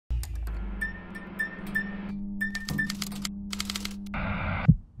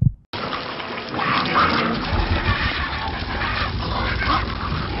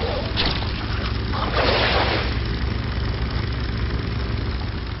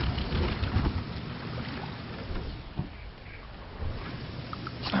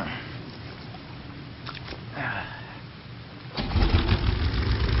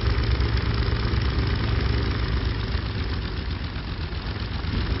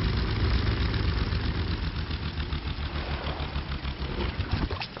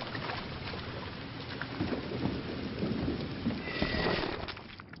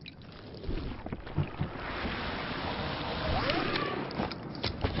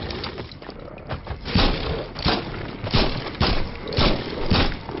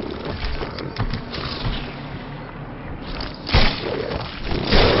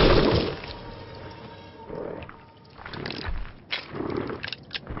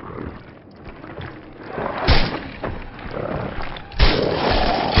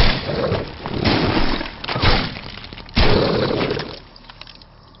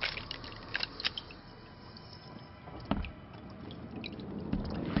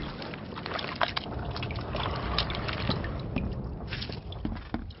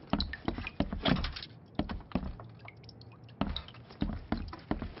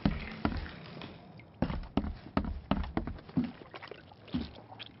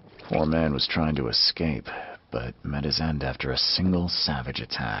Poor man was trying to escape, but met his end after a single savage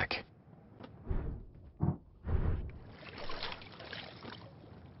attack.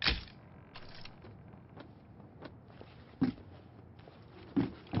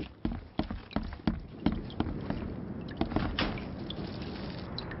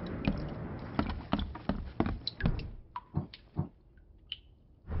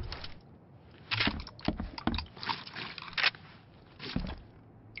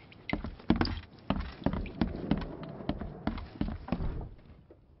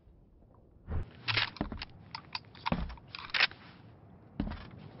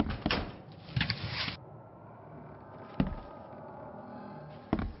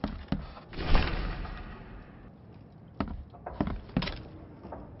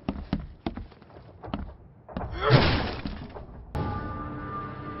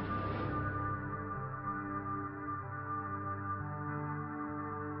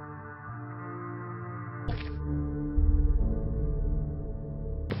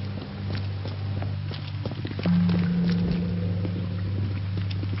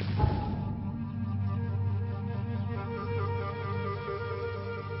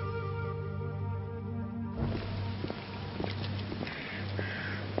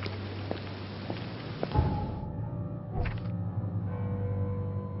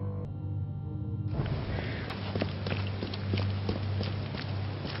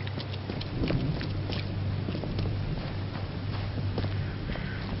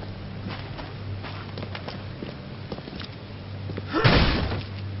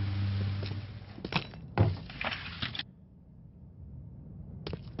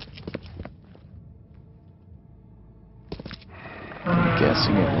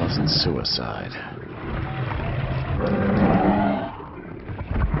 Guessing it wasn't suicide.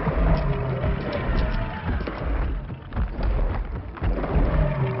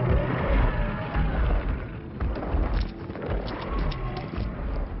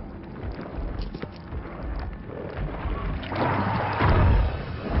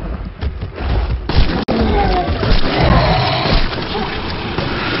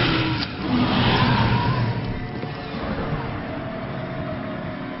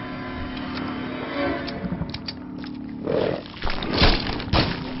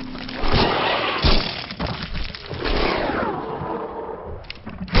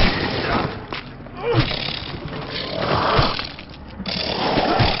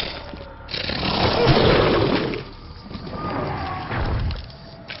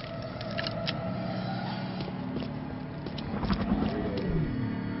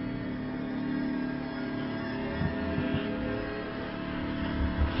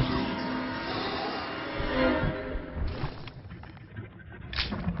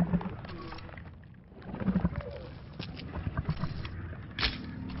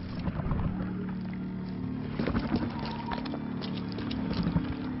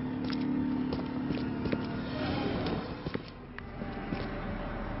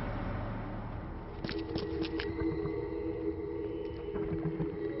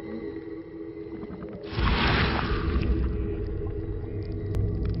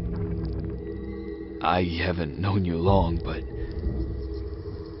 I haven't known you long, but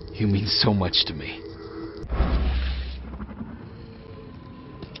you mean so much to me.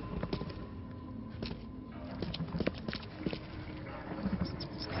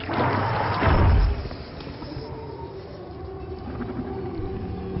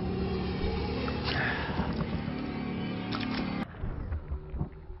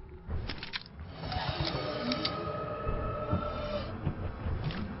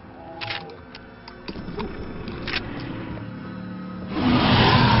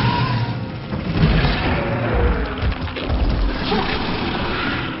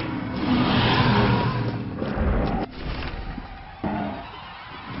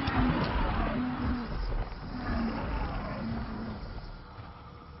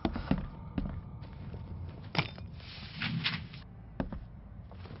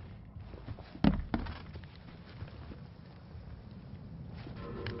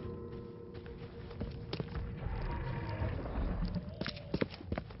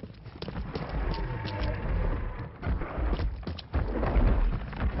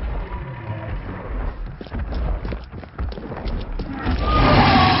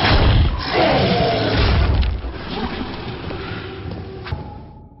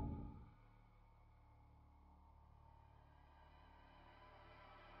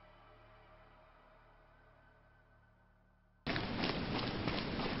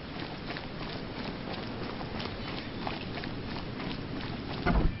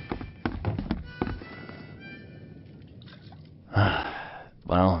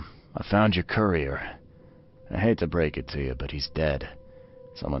 Well, I found your courier. I hate to break it to you, but he's dead.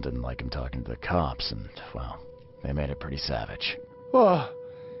 Someone didn't like him talking to the cops, and, well, they made it pretty savage. What?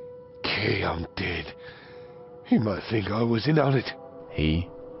 Kay, I'm dead. He might think I was in on it. He?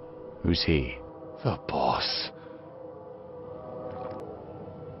 Who's he? The boss.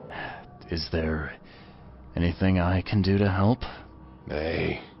 Is there anything I can do to help?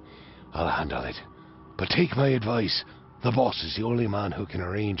 Nay, I'll handle it. But take my advice. The boss is the only man who can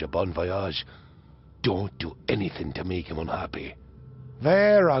arrange a bon voyage. Don't do anything to make him unhappy.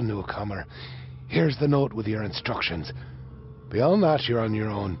 There, on newcomer. Here's the note with your instructions. Beyond that, you're on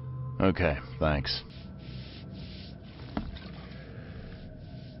your own. Okay, thanks.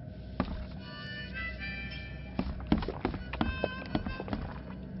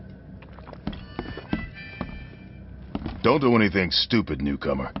 Don't do anything stupid,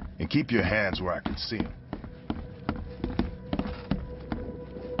 newcomer, and keep your hands where I can see them.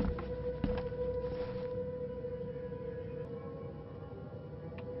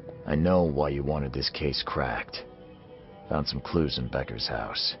 I know why you wanted this case cracked. Found some clues in Becker's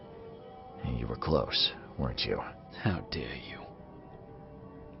house. And you were close, weren't you? How dare you?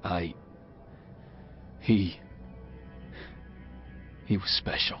 He was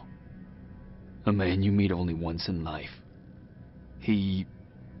special. A man you meet only once in life. He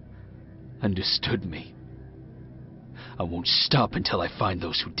understood me. I won't stop until I find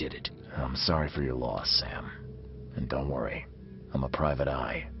those who did it. I'm sorry for your loss, Sam. And don't worry, I'm a private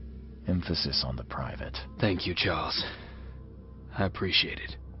eye. Emphasis on the private. Thank you, Charles. I appreciate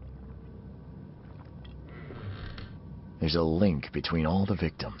it. There's a link between all the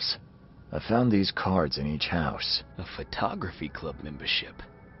victims. I found these cards in each house. A photography club membership.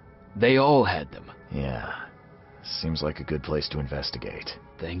 They all had them. Yeah. Seems like a good place to investigate.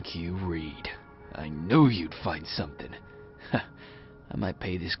 Thank you, Reed. I knew you'd find something. I might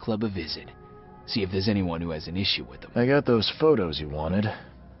pay this club a visit. See if there's anyone who has an issue with them. I got those photos you wanted.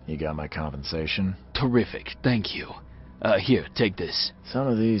 You got my compensation? Terrific, thank you. Here, take this. Some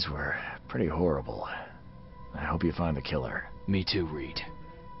of these were pretty horrible. I hope you find the killer. Me too, Reed.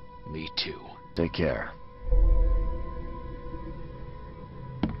 Me too. Take care.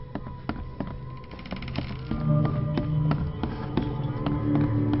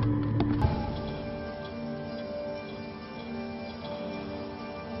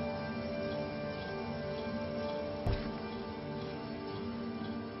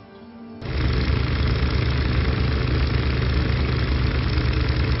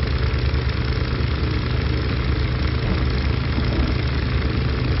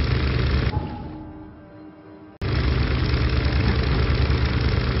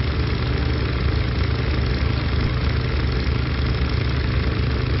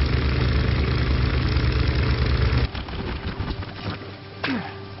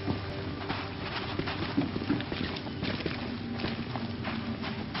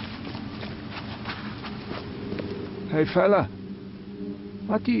 Hey fella,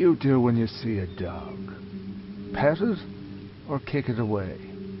 what do you do when you see a dog? Pet it or kick it away?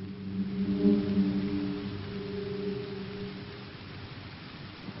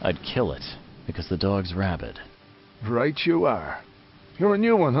 I'd kill it, because the dog's rabid. Right you are. You're a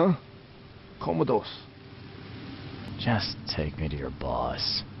new one, huh? Come with us. Just take me to your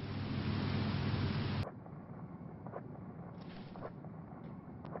boss.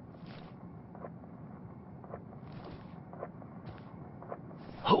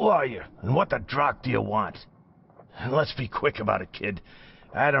 Who are you, and what the drock do you want? And let's be quick about it, kid.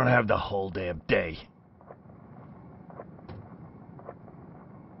 I don't have the whole damn day.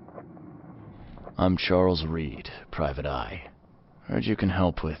 I'm Charles Reed, Private Eye. Heard you can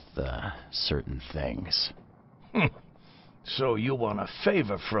help with, certain things. So you want a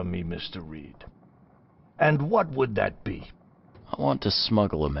favor from me, Mr. Reed. And what would that be? I want to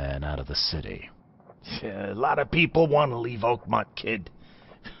smuggle a man out of the city. A lot of people want to leave Oakmont, kid.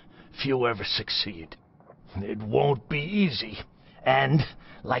 Few ever succeed. It won't be easy. And,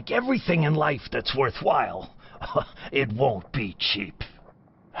 like everything in life that's worthwhile, it won't be cheap.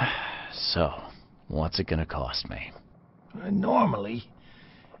 So, what's it gonna cost me? Normally,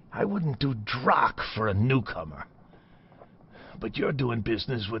 I wouldn't do drock for a newcomer. But you're doing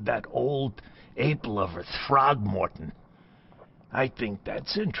business with that old ape-lover Throgmorton. I think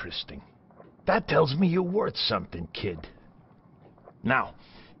that's interesting. That tells me you're worth something, kid. Now,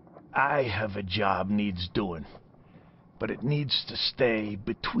 I have a job needs doing, but it needs to stay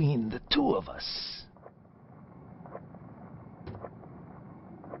between the two of us.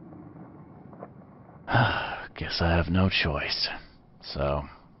 Guess I have no choice. So,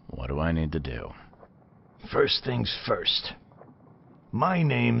 what do I need to do? First things first. My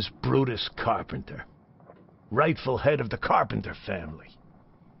name's Brutus Carpenter, rightful head of the Carpenter family.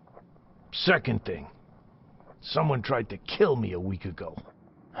 Second thing, someone tried to kill me a week ago.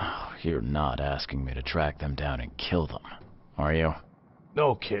 Oh, you're not asking me to track them down and kill them, are you?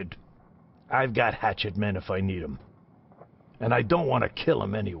 No, kid. I've got hatchet men if I need them. And I don't want to kill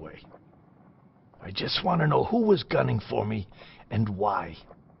them anyway. I just want to know who was gunning for me and why.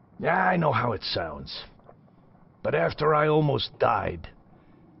 Yeah, I know how it sounds. But after I almost died,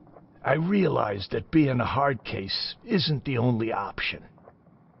 I realized that being a hard case isn't the only option.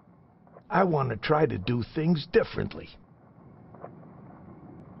 I want to try to do things differently.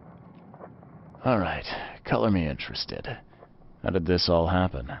 All right, color me interested. How did this all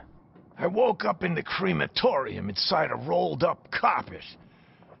happen? I woke up in the crematorium inside a rolled-up carpet.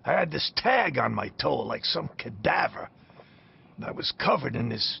 I had this tag on my toe like some cadaver. And I was covered in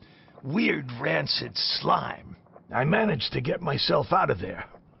this weird rancid slime. I managed to get myself out of there.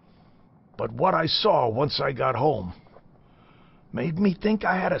 But what I saw once I got home made me think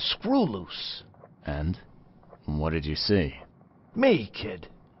I had a screw loose. And? What did you see? Me, kid.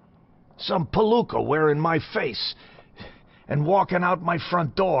 Some palooka wearing my face and walking out my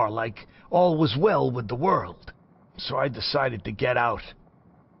front door like all was well with the world. So I decided to get out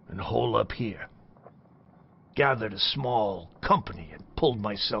and hole up here. Gathered a small company and pulled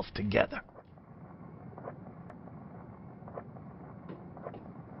myself together.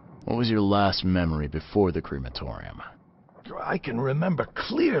 What was your last memory before the crematorium? I can remember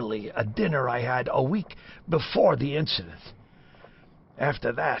clearly a dinner I had a week before the incident.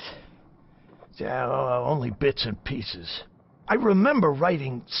 After that, only bits and pieces. I remember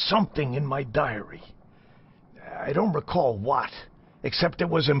writing something in my diary. I don't recall what, except it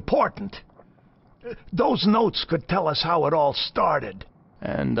was important. Those notes could tell us how it all started.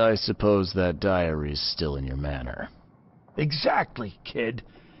 And I suppose that diary's still in your manor. Exactly, kid.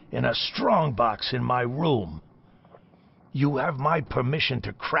 In a strong box in my room. You have my permission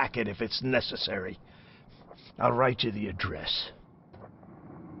to crack it if it's necessary. I'll write you the address.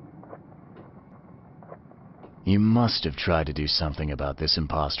 You must have tried to do something about this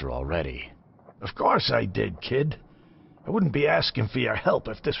imposter already. Of course I did, kid. I wouldn't be asking for your help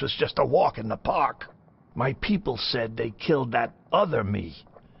if this was just a walk in the park. My people said they killed that other me.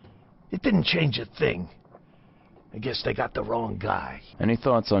 It didn't change a thing. I guess they got the wrong guy. Any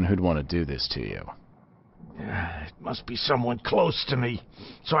thoughts on who'd want to do this to you? It must be someone close to me,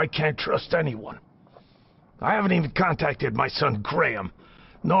 so I can't trust anyone. I haven't even contacted my son Graham.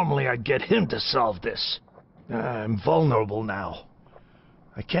 Normally I'd get him to solve this. I'm vulnerable now.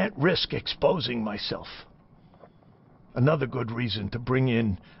 I can't risk exposing myself. Another good reason to bring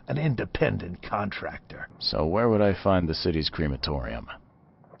in an independent contractor. So where would I find the city's crematorium?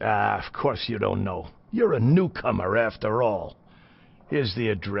 Of course you don't know. You're a newcomer after all. Here's the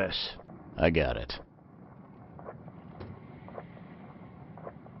address. I got it.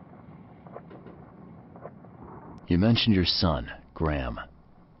 You mentioned your son, Graham.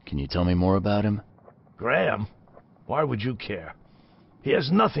 Can you tell me more about him? Graham? Why would you care? He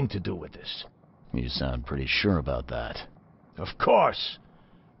has nothing to do with this. You sound pretty sure about that. Of course.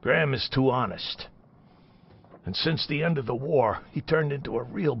 Graham is too honest. And since the end of the war, he turned into a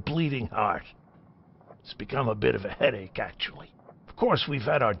real bleeding heart. It's become a bit of a headache, actually. Of course, we've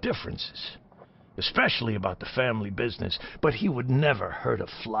had our differences, especially about the family business, but he would never hurt a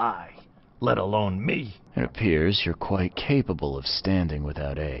fly, let alone me. It appears you're quite capable of standing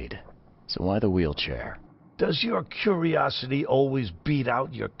without aid. So why the wheelchair? Does your curiosity always beat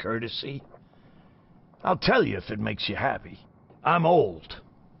out your courtesy? I'll tell you if it makes you happy. I'm old.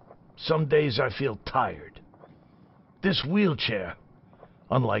 Some days I feel tired. This wheelchair,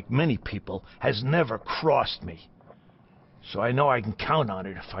 unlike many people, has never crossed me. So I know I can count on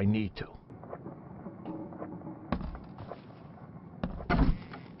it if I need to.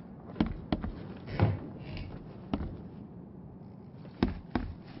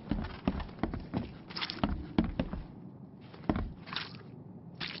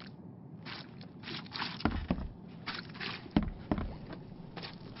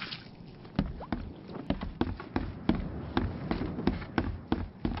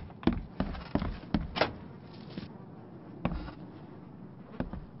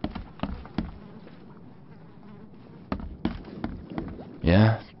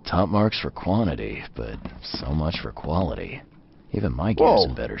 Yeah, top marks for quantity, but so much for quality. Even my gear's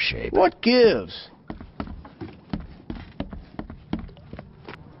in better shape. What gives?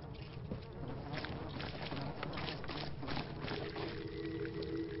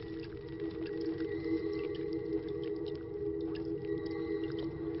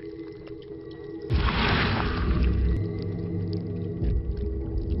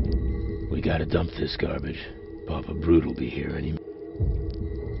 We gotta dump this garbage. Papa Brute will be here any minute.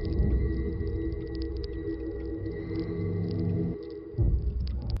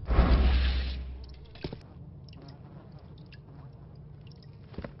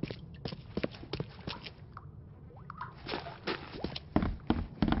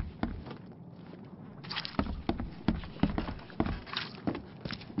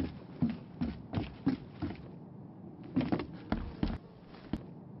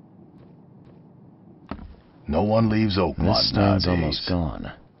 No one leaves Oakmont This stain's nowadays. almost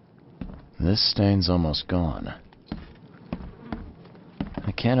gone. This stain's almost gone.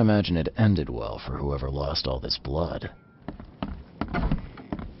 I can't imagine it ended well for whoever lost all this blood.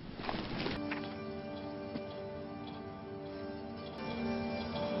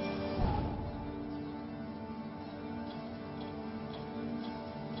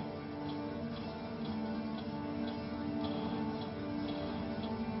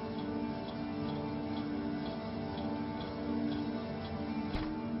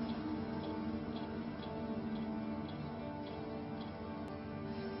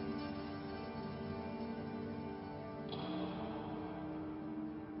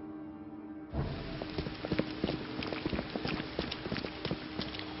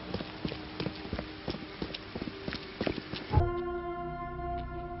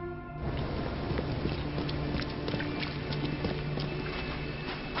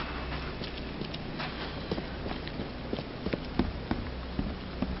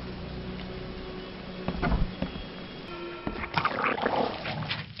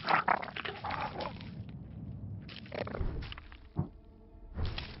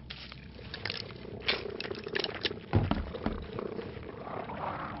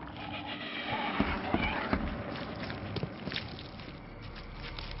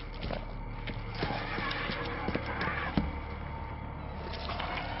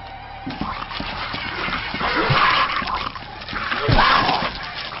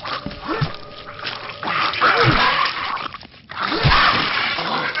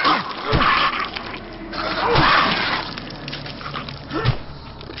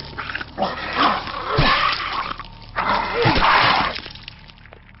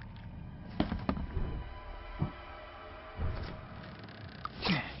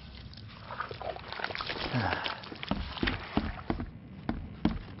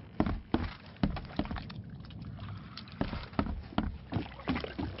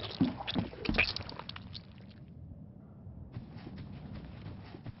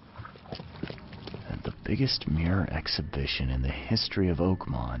 Biggest mirror exhibition in the history of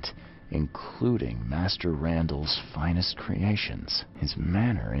Oakmont, including Master Randall's finest creations. His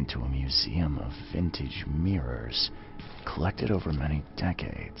manor into a museum of vintage mirrors, collected over many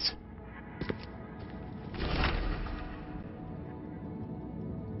decades.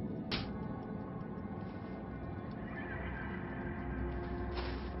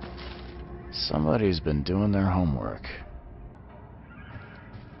 Somebody's been doing their homework.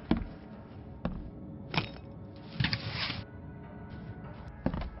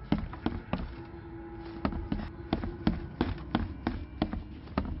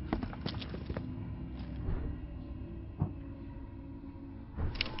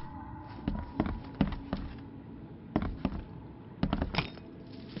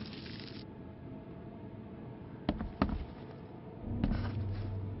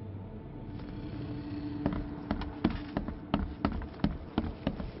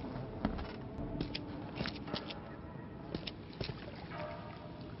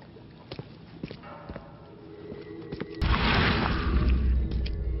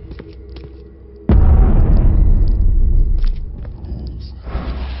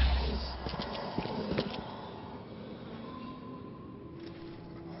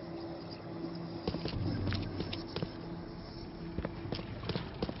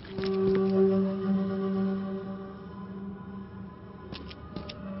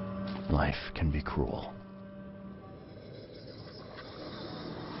 Life can be cruel.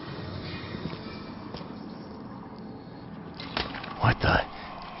 What the?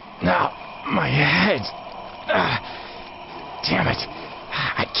 No, my head! Damn it!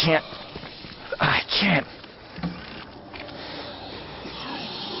 I can't.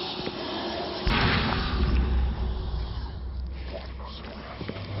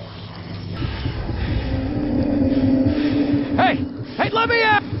 Hey, let me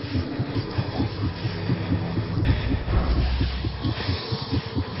out!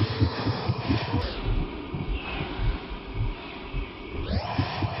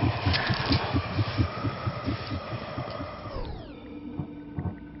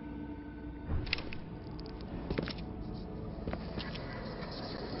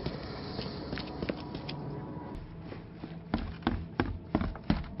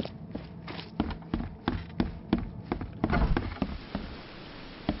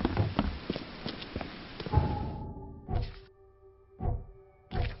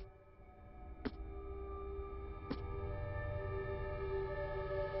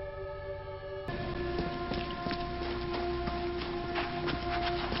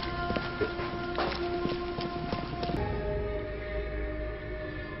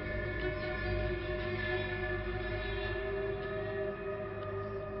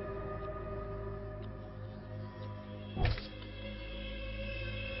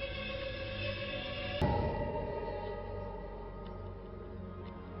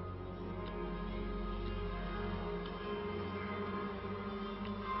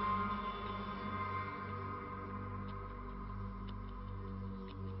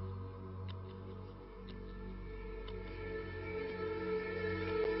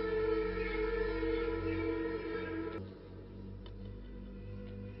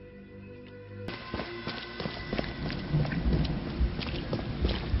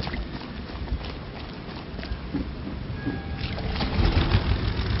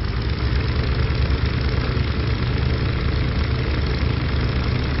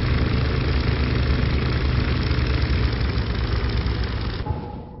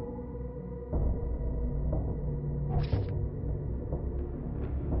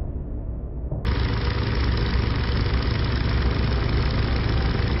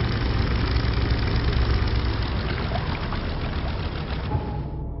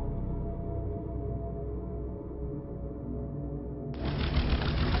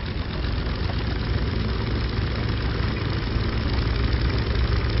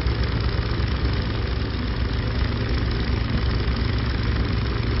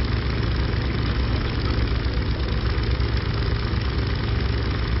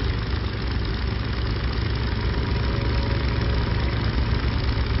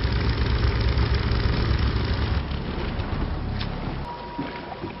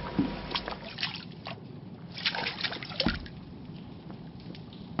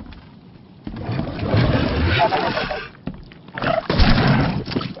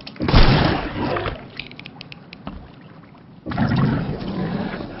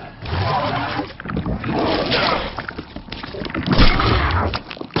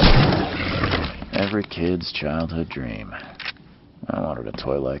 Every kid's childhood dream. I wanted a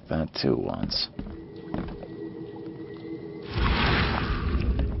toy like that too once.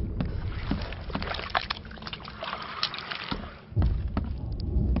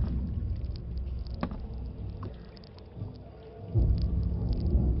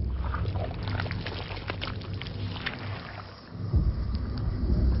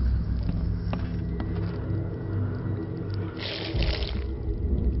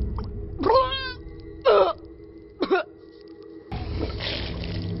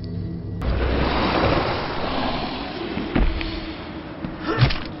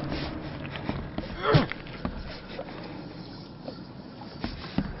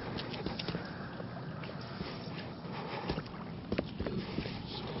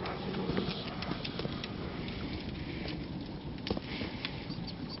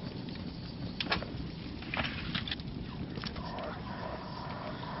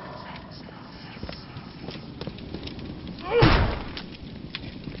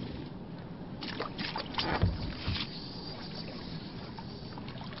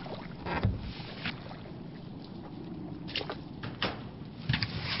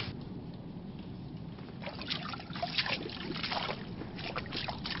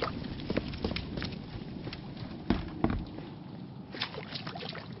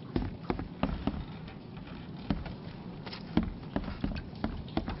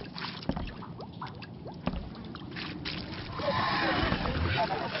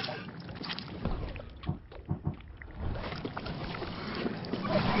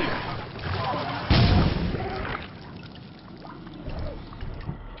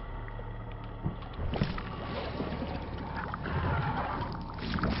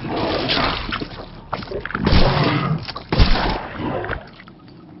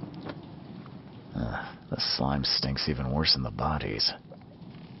 The slime stinks even worse than the bodies.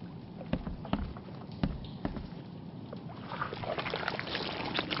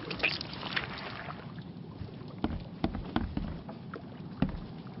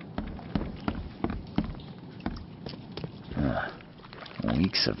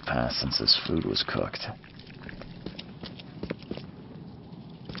 Weeks have passed since this food was cooked.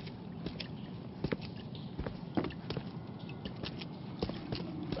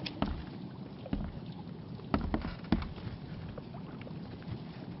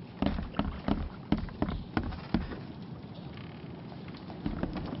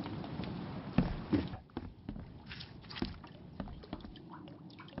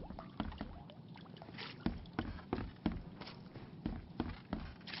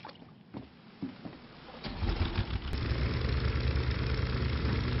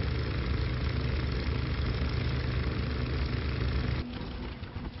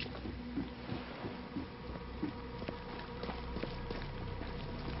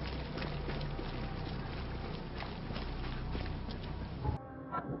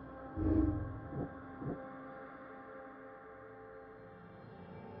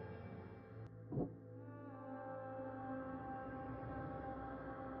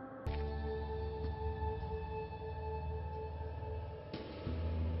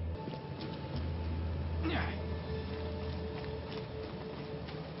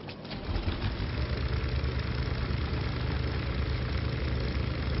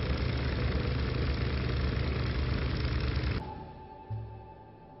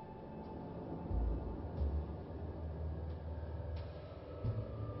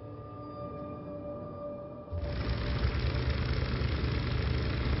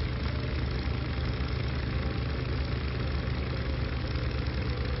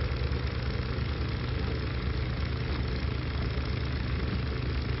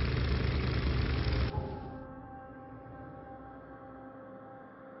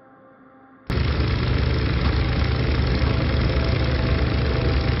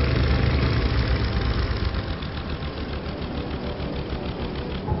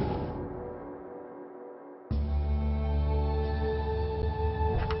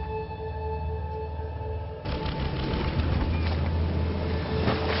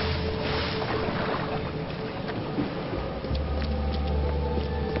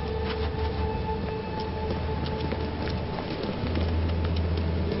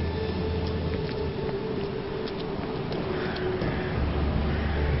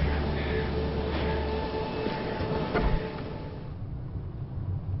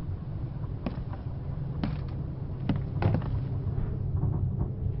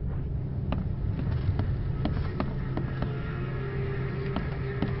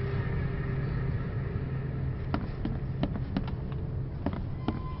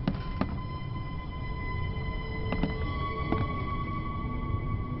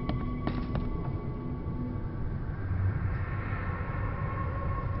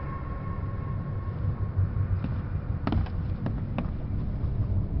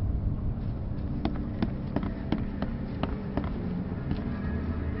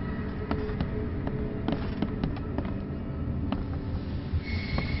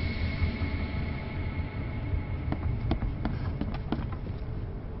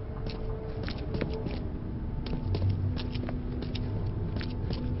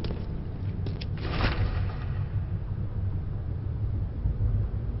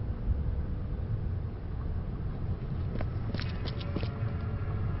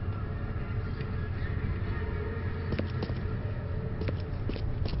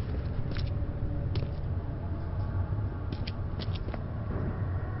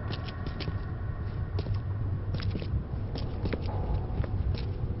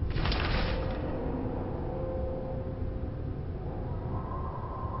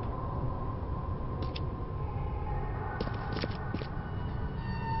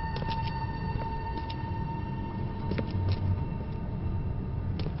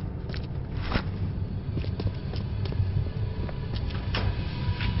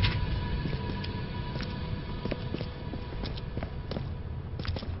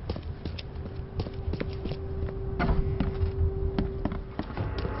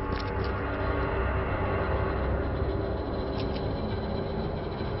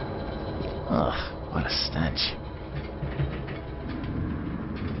 Ugh, what a stench.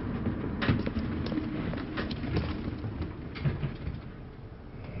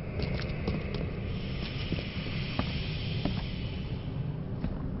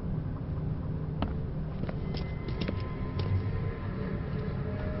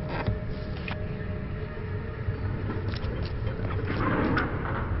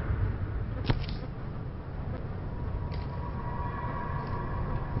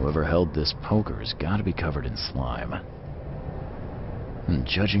 Whoever held this poker has got to be covered in slime. And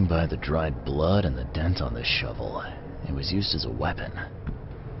judging by the dried blood and the dent on this shovel, it was used as a weapon.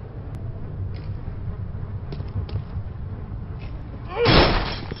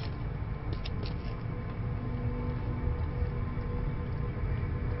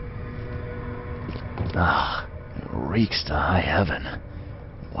 Ah, it reeks to high heaven.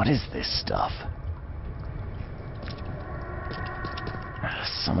 What is this stuff?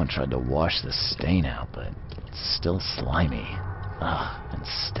 Someone tried to wash the stain out, but it's still slimy. Ugh, and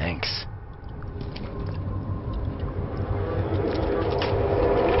stinks.